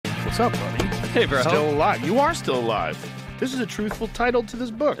What's up, buddy? Hey, bro. Still alive. You are still alive. This is a truthful title to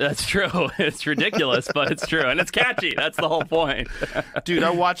this book. That's true. It's ridiculous, but it's true. And it's catchy. That's the whole point. Dude,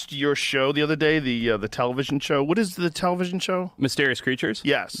 I watched your show the other day, the television show. What is the television show? Mysterious Creatures?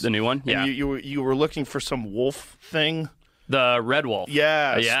 Yes. The new one? Yeah. And you were looking for some wolf thing? The red wolf.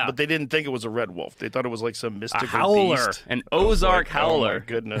 Yes. Yeah. But they didn't think it was a red wolf. They thought it was like some mystical Howler. beast. An Ozark Howler. Oh, my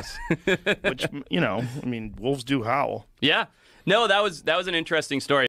goodness. Which, wolves do howl. Yeah. No, that was an interesting story.